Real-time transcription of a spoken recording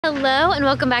Hello and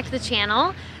welcome back to the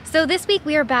channel. So this week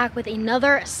we are back with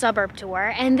another suburb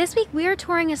tour, and this week we are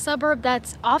touring a suburb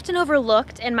that's often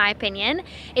overlooked in my opinion.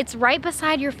 It's right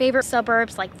beside your favorite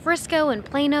suburbs like Frisco and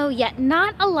Plano, yet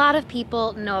not a lot of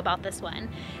people know about this one.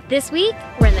 This week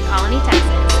we're in the Colony,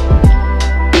 Texas.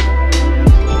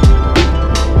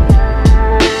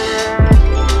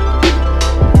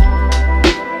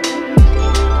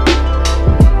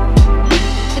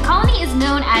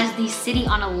 The city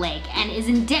on a lake and is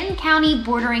in Denton County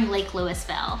bordering Lake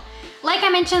Lewisville. Like I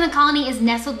mentioned, the Colony is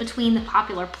nestled between the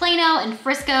popular Plano and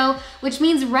Frisco, which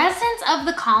means residents of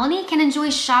the Colony can enjoy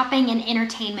shopping and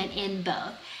entertainment in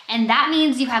both. And that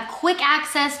means you have quick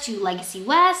access to Legacy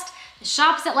West, the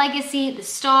shops at Legacy, the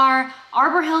Star,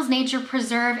 Arbor Hills Nature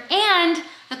Preserve, and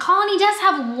the Colony does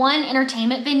have one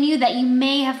entertainment venue that you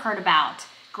may have heard about.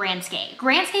 Grandscape.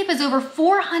 Grandscape is over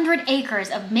 400 acres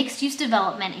of mixed-use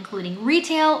development, including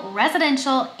retail,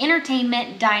 residential,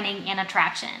 entertainment, dining, and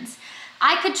attractions.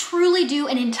 I could truly do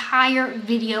an entire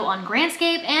video on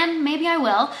Grandscape, and maybe I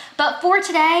will, but for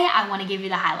today, I want to give you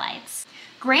the highlights.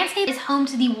 Grandscape is home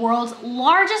to the world's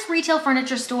largest retail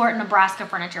furniture store, Nebraska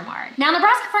Furniture Mart. Now,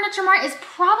 Nebraska Furniture Mart is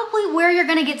probably where you're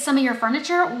gonna get some of your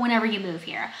furniture whenever you move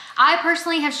here. I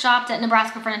personally have shopped at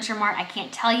Nebraska Furniture Mart, I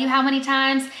can't tell you how many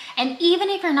times, and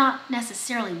even if you're not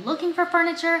necessarily looking for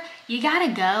furniture, you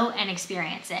gotta go and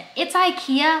experience it. It's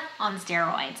IKEA on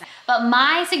steroids. But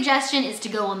my suggestion is to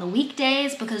go on the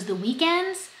weekdays because the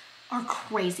weekends are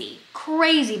crazy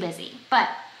busy. But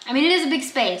I mean, it is a big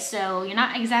space, so you're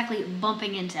not exactly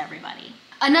bumping into everybody.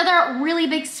 Another really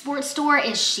big sports store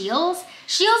is Scheels.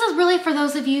 Scheels is really for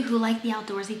those of you who like the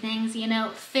outdoorsy things, you know,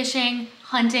 fishing,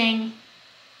 hunting,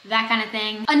 that kind of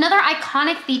thing. Another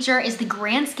iconic feature is the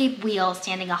Grandscape wheel,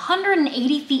 standing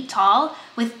 180 feet tall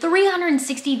with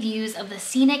 360 views of the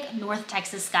scenic North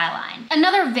Texas skyline.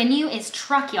 Another venue is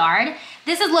Truck Yard.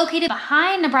 This is located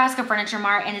behind Nebraska Furniture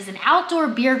Mart and is an outdoor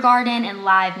beer garden and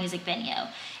live music venue.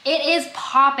 It is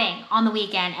popping on the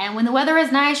weekend, and when the weather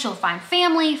is nice, you'll find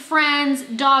family, friends,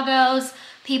 doggos,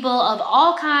 people of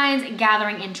all kinds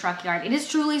gathering in Truck Yard. It is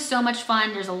truly so much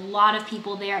fun. There's a lot of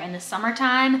people there in the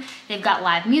summertime. They've got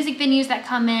live music venues that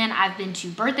come in. I've been to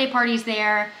birthday parties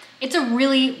there. It's a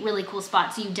really cool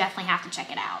spot, so you definitely have to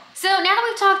check it out. So now that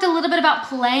we've talked a little bit about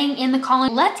playing in the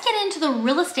Colony, let's get into the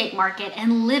real estate market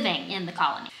and living in the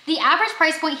Colony. The average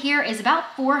price point here is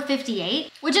about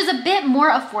 $458, which is a bit more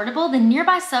affordable than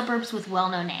nearby suburbs with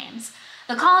well-known names.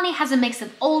 The Colony has a mix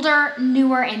of older,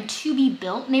 newer, and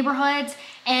to-be-built neighborhoods,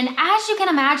 and as you can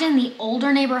imagine, the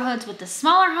older neighborhoods with the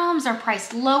smaller homes are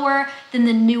priced lower than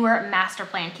the newer master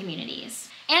plan communities.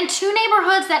 And two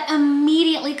neighborhoods that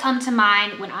immediately come to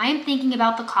mind when I'm thinking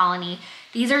about the Colony,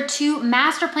 these are two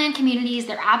master plan communities.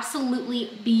 They're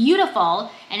absolutely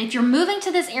beautiful. And if you're moving to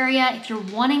this area, if you're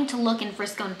wanting to look in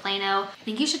Frisco and Plano, I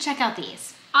think you should check out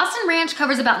these. Austin Ranch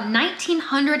covers about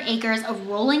 1,900 acres of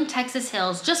rolling Texas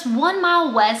hills just 1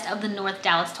 mile west of the North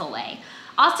Dallas Tollway.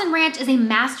 Austin Ranch is a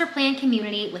master plan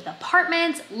community with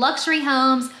apartments, luxury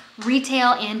homes,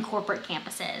 retail, and corporate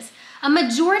campuses. A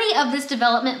majority of this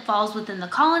development falls within the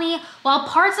Colony, while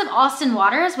parts of Austin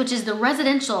Waters, which is the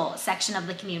residential section of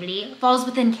the community, falls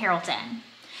within Carrollton.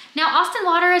 Now, Austin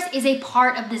Waters is a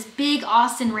part of this big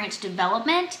Austin Ranch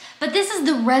development, but this is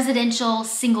the residential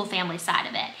single-family side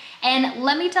of it. And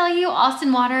let me tell you,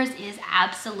 Austin Waters is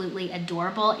absolutely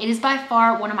adorable. It is by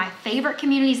far one of my favorite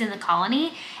communities in the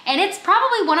Colony, and it's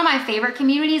probably one of my favorite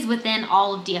communities within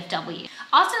all of DFW.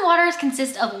 Austin Waters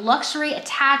consists of luxury,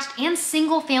 attached, and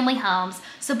single-family homes,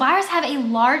 so buyers have a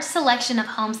large selection of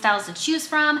home styles to choose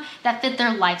from that fit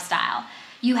their lifestyle.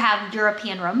 You have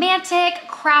European Romantic,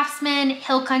 Craftsman,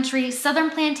 Hill Country,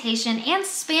 Southern Plantation, and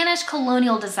Spanish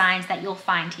colonial designs that you'll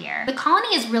find here. The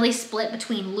Colony is really split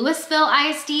between Lewisville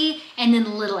ISD and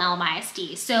then Little Elm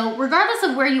ISD. So regardless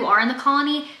of where you are in the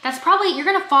Colony, you're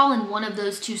gonna fall in one of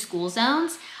those two school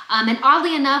zones. And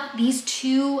oddly enough, these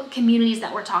two communities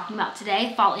that we're talking about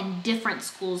today fall in different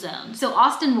school zones. So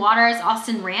Austin Waters,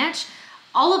 Austin Ranch,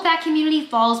 all of that community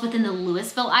falls within the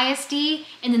Lewisville ISD,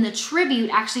 and then the Tribute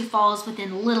actually falls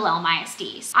within Little Elm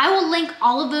ISD. I will link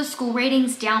all of those school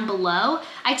ratings down below.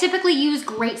 I typically use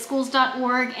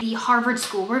greatschools.org, the Harvard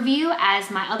School Review as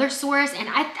my other source, and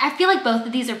I feel like both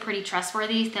of these are pretty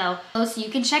trustworthy, so you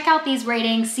can check out these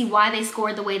ratings, see why they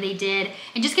scored the way they did,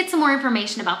 and just get some more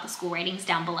information about the school ratings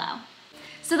down below.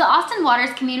 So the Austin Waters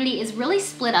community is really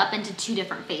split up into two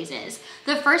different phases.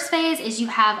 The first phase is you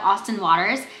have Austin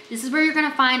Waters. This is where you're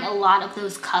gonna find a lot of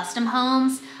those custom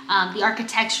homes. The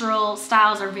architectural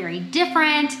styles are very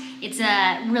different. It's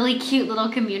a really cute little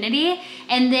community.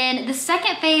 And then the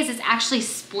second phase is actually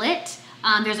split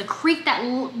There's a creek that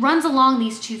runs along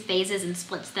these two phases and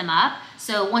splits them up.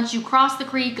 So once you cross the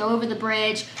creek, go over the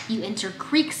bridge, you enter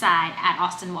Creekside at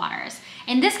Austin Waters.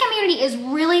 And this community is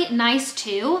really nice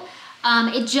too.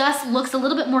 It just looks a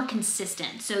little bit more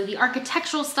consistent. So the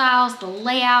architectural styles, the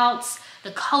layouts,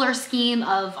 the color scheme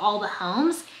of all the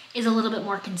homes is a little bit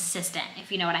more consistent,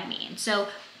 if you know what I mean. So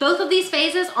both of these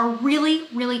phases are really,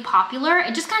 really popular.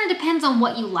 It just kind of depends on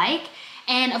what you like.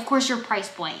 And of course your price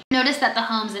point. Notice that the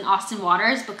homes in Austin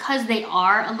Waters, because they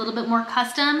are a little bit more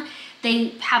custom, they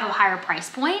have a higher price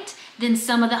point than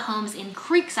some of the homes in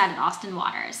Creekside at Austin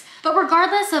Waters. But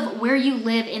regardless of where you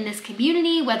live in this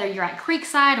community, whether you're at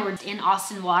Creekside or in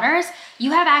Austin Waters,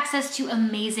 you have access to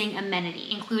amazing amenity,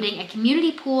 including a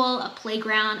community pool, a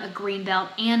playground, a greenbelt,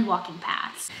 and walking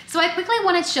paths. So I quickly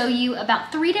want to show you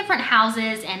about 3 different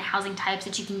houses and housing types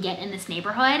that you can get in this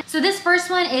neighborhood. So this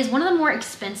first one is one of the more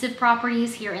expensive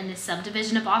properties here in this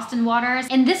subdivision of Austin Waters.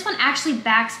 And this one actually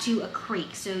backs to a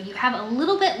creek. So you have a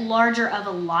little bit larger of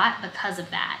a lot because of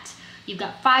that. You've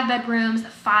got 5 bedrooms,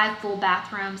 5 full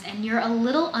bathrooms, and you're a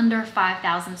little under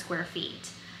 5,000 square feet.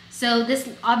 So this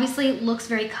obviously looks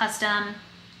very custom.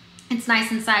 It's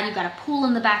nice inside. You've got a pool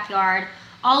in the backyard.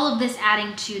 All of this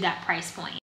adding to that price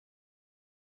point.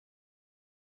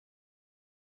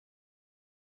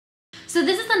 So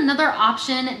this is another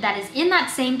option that is in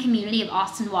that same community of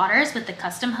Austin Waters with the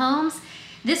custom homes.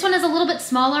 This one is a little bit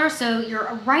smaller, so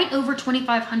you're right over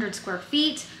 2,500 square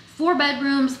feet. 4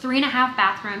 bedrooms, 3.5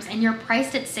 bathrooms, and you're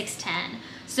priced at $610.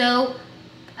 So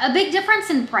a big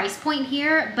difference in price point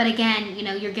here, but again, you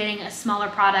know, you're getting a smaller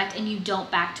product and you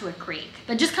don't back to a creek.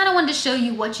 But just kind of wanted to show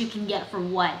you what you can get for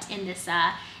what in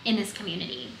this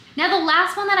community. Now the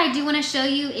last one that I do want to show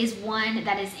you is one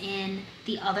that is in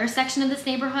the other section of this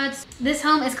neighborhood. This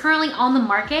home is currently on the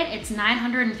market. It's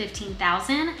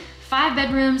 $915,000, 5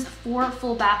 bedrooms, 4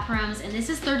 full bathrooms, and this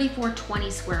is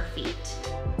 3,420 square feet.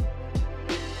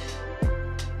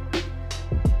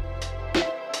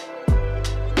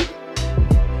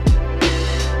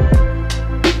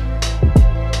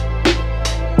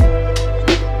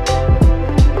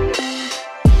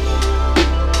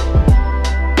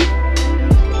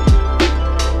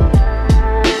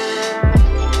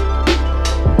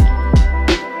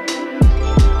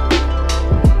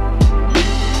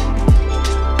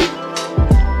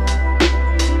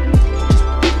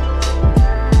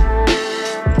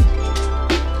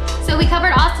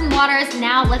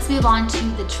 Now let's move on to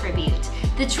the Tribute.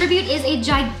 The Tribute is a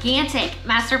gigantic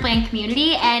master plan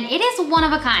community and it is one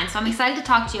of a kind, so I'm excited to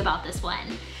talk to you about this one.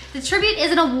 The Tribute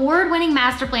is an award-winning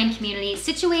master plan community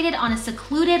situated on a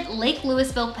secluded Lake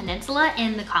Lewisville peninsula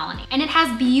in the colony. And it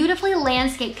has beautifully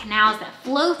landscaped canals that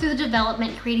flow through the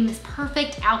development, creating this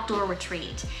perfect outdoor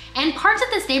retreat. And parts of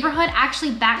this neighborhood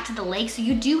actually back to the lake, so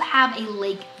you do have a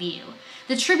lake view.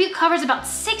 The Tribute covers about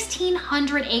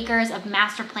 1,600 acres of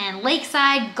master plan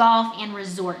lakeside, golf, and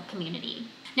resort community.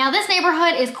 Now this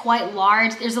neighborhood is quite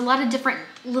large. There's a lot of different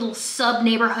little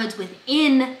sub-neighborhoods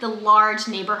within the large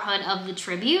neighborhood of the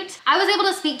Tribute. I was able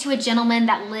to speak to a gentleman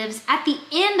that lives at the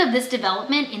end of this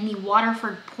development in the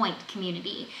Waterford Point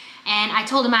community. And I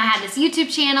told him I had this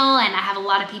YouTube channel and I have a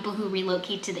lot of people who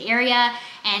relocate to the area,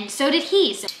 and so did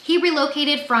he. So he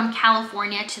relocated from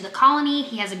California to the colony.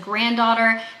 He has a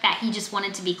granddaughter that he just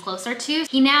wanted to be closer to.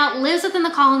 He now lives within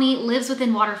the colony, lives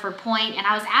within Waterford Point, and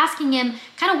I was asking him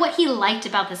kind of what he liked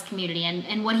about this community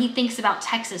and what he thinks about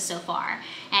Texas so far.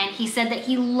 And he said that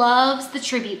he loves the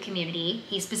Tribute community.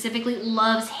 He specifically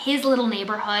loves his little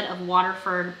neighborhood of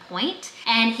Waterford Point.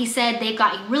 And he said they've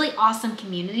got a really awesome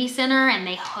community center and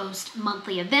they host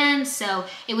monthly events. So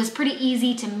it was pretty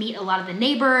easy to meet a lot of the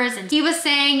neighbors. And he was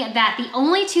saying that the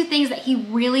only 2 things that he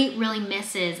really, really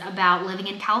misses about living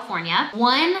in California: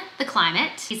 1, the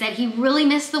climate. He said he really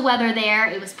missed the weather there.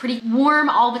 It was pretty warm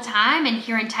all the time. And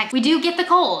here in Texas, we do get the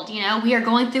cold. You know, we are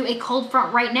going through a cold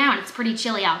front right now and it's pretty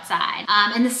chilly outside.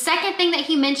 And the second thing that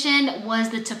he mentioned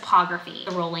was the topography.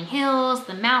 The rolling hills,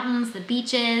 the mountains, the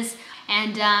beaches,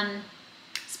 and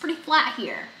it's pretty flat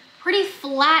here. Pretty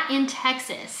flat in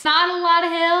Texas. Not a lot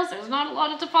of hills, there's not a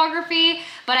lot of topography,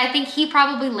 but I think he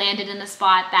probably landed in a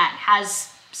spot that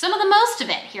has some of the most of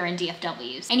it here in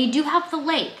DFW. And you do have the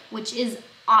lake, which is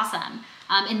awesome.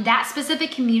 In that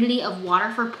specific community of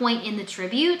Waterford Point in the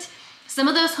Tribute, some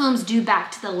of those homes do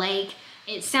back to the lake.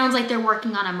 It sounds like they're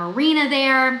working on a marina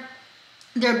there.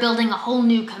 They're building a whole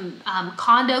new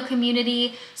condo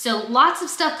community. So lots of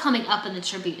stuff coming up in the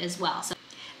Tribute as well. So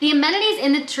The amenities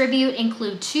in the Tribute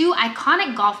include 2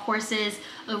 iconic golf courses,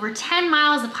 over 10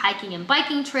 miles of hiking and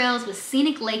biking trails with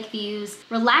scenic lake views,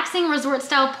 relaxing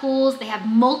resort-style pools. They have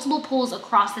multiple pools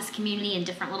across this community in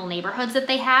different little neighborhoods that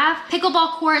they have,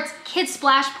 pickleball courts, kids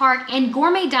splash park, and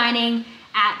gourmet dining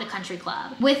at the country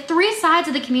club. With 3 sides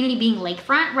of the community being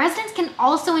lakefront, residents can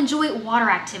also enjoy water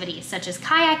activities such as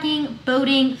kayaking,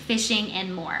 boating, fishing,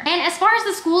 and more. And as far as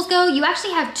the schools go, you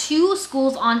actually have 2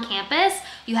 schools on campus.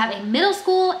 You have a middle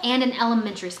school and an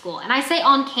elementary school. And I say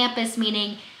on campus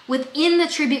meaning within the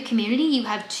Tribute community, you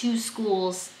have 2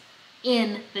 schools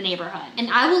in the neighborhood. And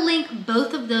I will link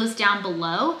both of those down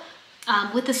below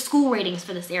with the school ratings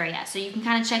for this area. So you can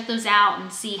kind of check those out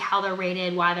and see how they're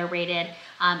rated, why they're rated,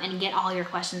 and get all your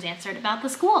questions answered about the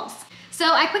schools. So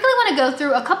I quickly want to go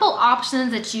through a couple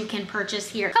options that you can purchase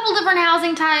here. A couple different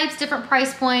housing types, different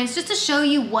price points, just to show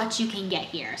you what you can get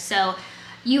here. So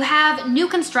you have new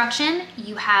construction,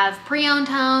 you have pre-owned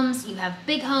homes, you have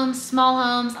big homes, small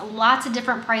homes, lots of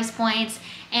different price points,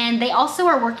 and they also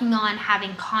are working on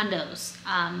having condos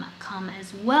come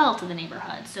as well to the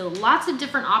neighborhood. So lots of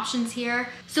different options here.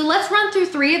 So let's run through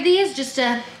 3 of these just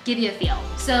to give you a feel.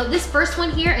 So this first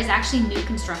one here is actually new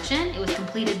construction. It was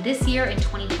completed this year in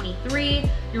 2023.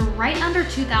 You're right under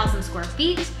 2,000 square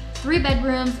feet, 3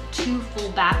 bedrooms, 2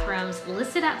 full bathrooms,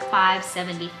 listed at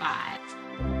 $575.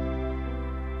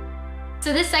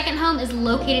 So this second home is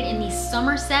located in the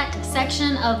Somerset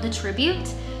section of the Tribute.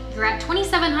 You're at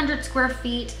 2,700 square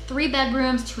feet, 3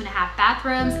 bedrooms, 2.5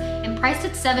 bathrooms, and priced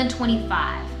at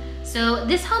 $725. So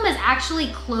this home is actually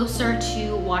closer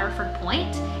to Waterford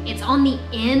Point. It's on the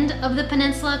end of the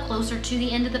peninsula, closer to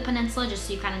the end of the peninsula, just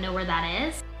so you kind of know where that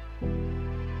is.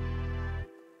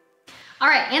 All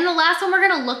right, and the last one we're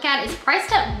gonna look at is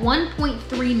priced at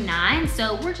 $1.39,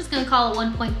 so we're just gonna call it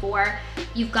 1.4.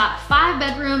 You've got 5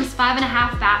 bedrooms,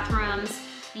 5.5 bathrooms.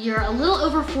 You're a little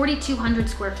over 4,200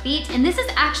 square feet, and this is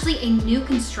actually a new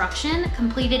construction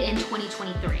completed in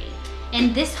 2023.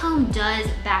 And this home does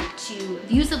back to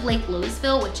views of Lake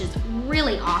Lewisville, which is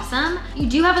really awesome. You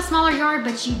do have a smaller yard,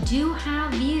 but you do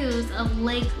have views of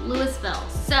Lake Lewisville.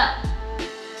 So,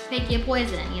 pick your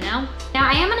poison, you know? Now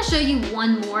I am gonna show you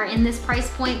one more in this price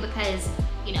point because,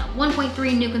 you know,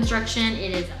 1.3 new construction,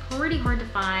 it is pretty hard to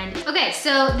find. Okay,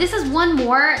 so this is one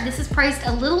more. This is priced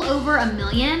a little over $1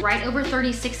 million, right over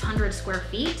 3,600 square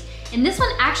feet. And this one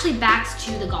actually backs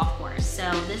to the golf course. So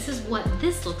this is what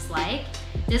this looks like.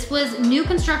 This was new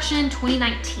construction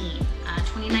 2019,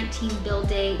 2019 build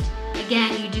date.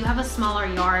 Again, you do have a smaller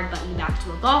yard, but you back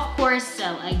to a golf course.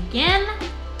 So again,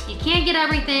 you can't get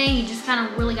everything. You just kind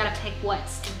of really got to pick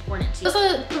what's important to you.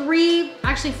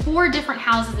 Also 4 different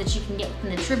houses that you can get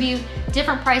within the Tribute,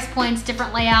 different price points,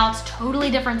 different layouts, totally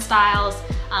different styles.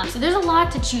 So there's a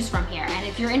lot to choose from here. And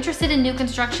if you're interested in new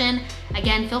construction,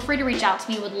 again, feel free to reach out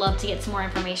to me. Would love to get some more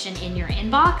information in your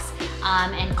inbox,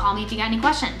 and call me if you got any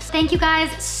questions. Thank you guys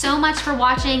so much for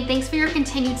watching. Thanks for your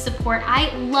continued support.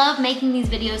 I love making these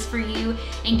videos for you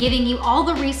and giving you all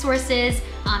the resources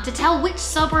to tell which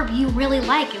suburb you really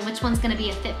like and which one's gonna be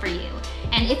a fit for you.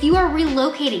 And if you are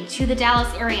relocating to the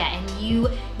Dallas area and you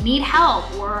need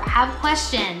help or have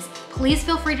questions, please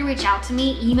feel free to reach out to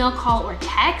me, email, call, or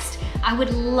text. I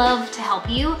would love to help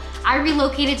you. I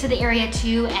relocated to the area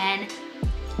too and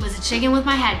was a chicken with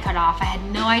my head cut off. I had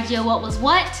no idea what was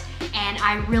what, and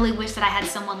I really wish that I had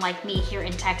someone like me here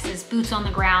in Texas, boots on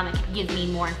the ground, that could give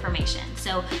me more information.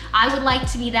 So I would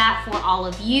like to be that for all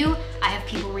of you. I have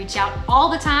people reach out all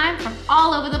the time from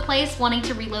all over the place wanting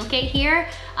to relocate here,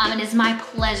 and it's my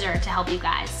pleasure to help you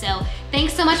guys. So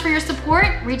thanks so much for your support.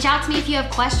 Reach out to me if you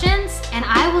have questions, and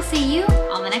I will see you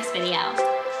on the next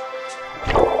video.